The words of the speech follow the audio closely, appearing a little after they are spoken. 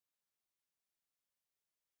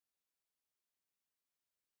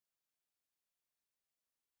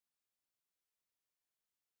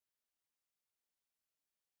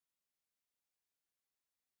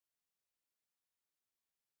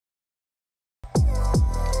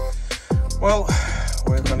Well,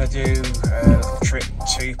 we're going to do a little trip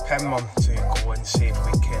to Penmon to go and see if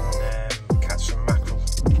we can catch some mackerel.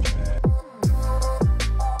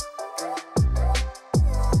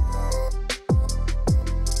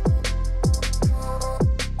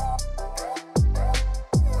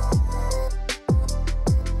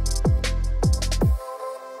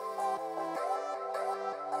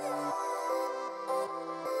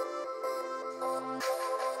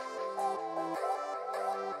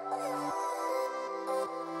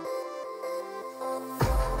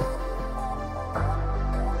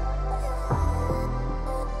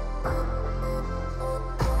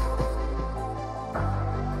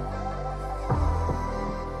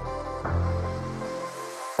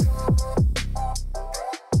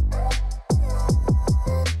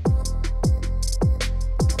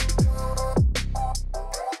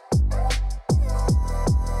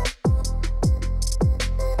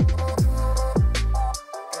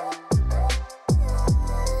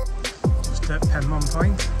 At Penmon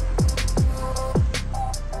Point.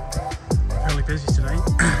 Fairly busy today. You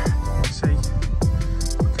can see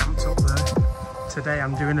we're camped up there. Today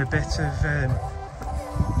I'm doing a bit of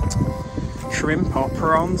shrimp or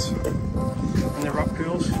prawns in the rock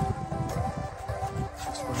pools.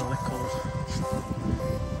 Just with a little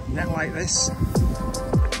net like this.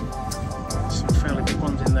 Some fairly big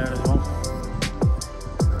ones in there as well.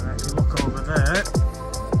 And if you look over there,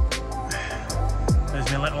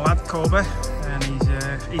 there's my little lad Kobe, and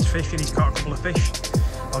he's fishing. He's caught a couple of fish.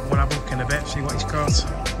 I'll go and have a look in a bit, see what he's caught.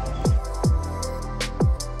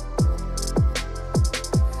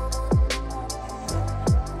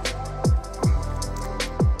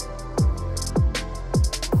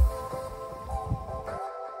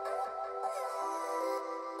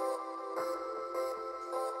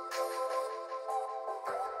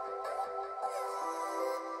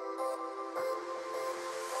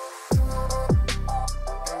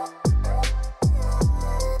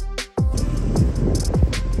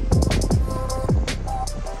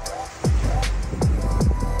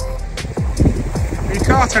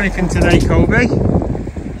 Caught anything today, Kobe? Yeah.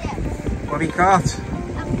 What have you caught?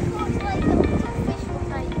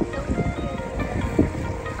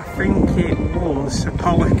 I think it was a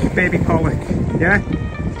pollock, baby pollock, yeah? I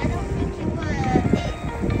don't think it was.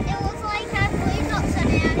 It was like I blue dots in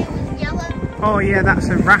it and it was yellow. Oh yeah, that's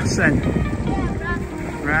a wrasse then. Yeah,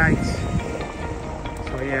 right. Right.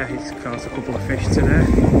 So yeah, he's caught a couple of fish today.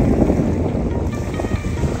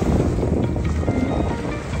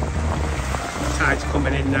 Tide's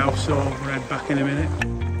coming in now, so we'll head back in a minute.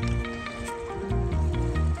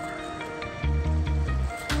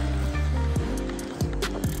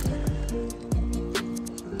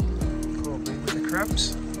 Kobe with the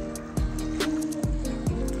crabs.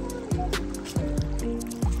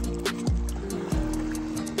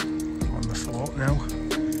 On the float now.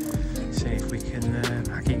 See if we can.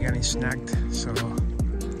 I keep getting snagged, so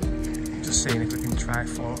just seeing if we can try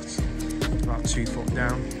floats. About 2 foot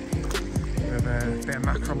down. With a bit of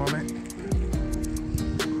mackerel on it.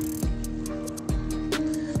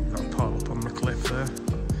 Got a pot up on the cliff there.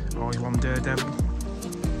 Always one daredevil.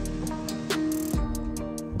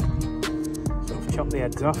 So I've chopped the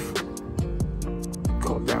heads off.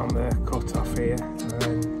 Cut down there, cut off here.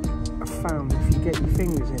 And I found if you get your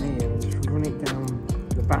fingers in here and just run it down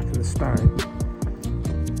the back of the spine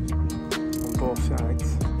on both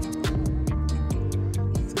sides.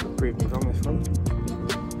 It's going to prove me wrong this one.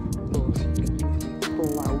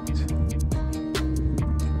 Pull out,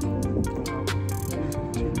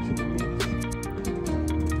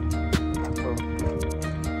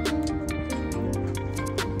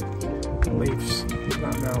 leaves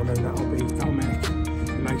that now and then that'll make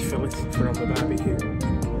a nice fillet for on the barbecue.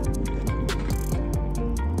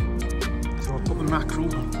 So I'll put the mackerel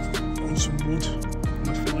on some wood on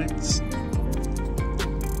the fillets,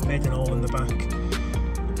 made an hole in the back.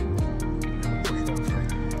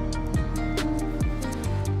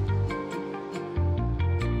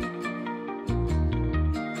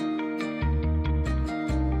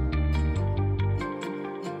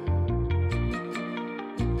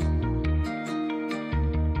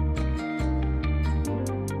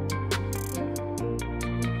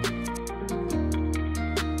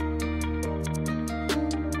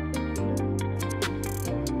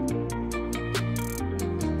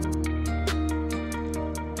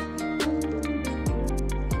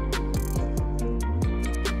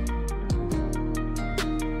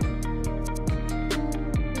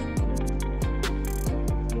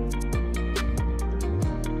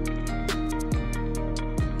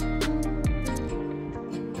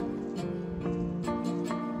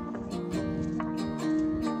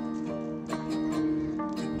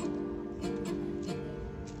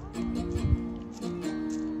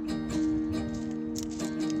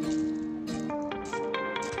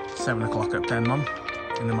 7 o'clock at Penmon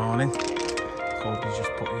in the morning. Colby's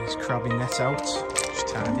just put his crabbing net out, just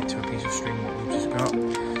tied it to a piece of string that we've just got.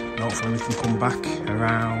 And hopefully we can come back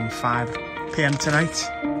around 5 PM tonight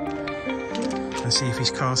and see if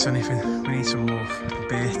he's caught anything. We need some more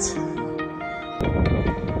bait.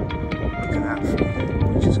 Look at that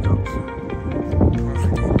thing we just got.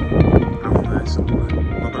 Out there somewhere.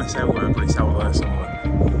 I'm not going to say where, but it's out there somewhere.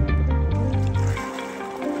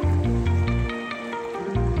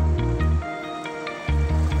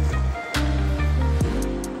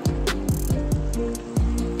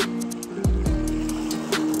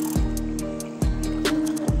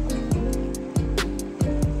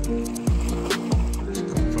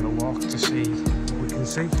 To see what we can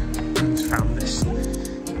see, and found this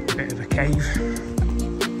bit of a cave.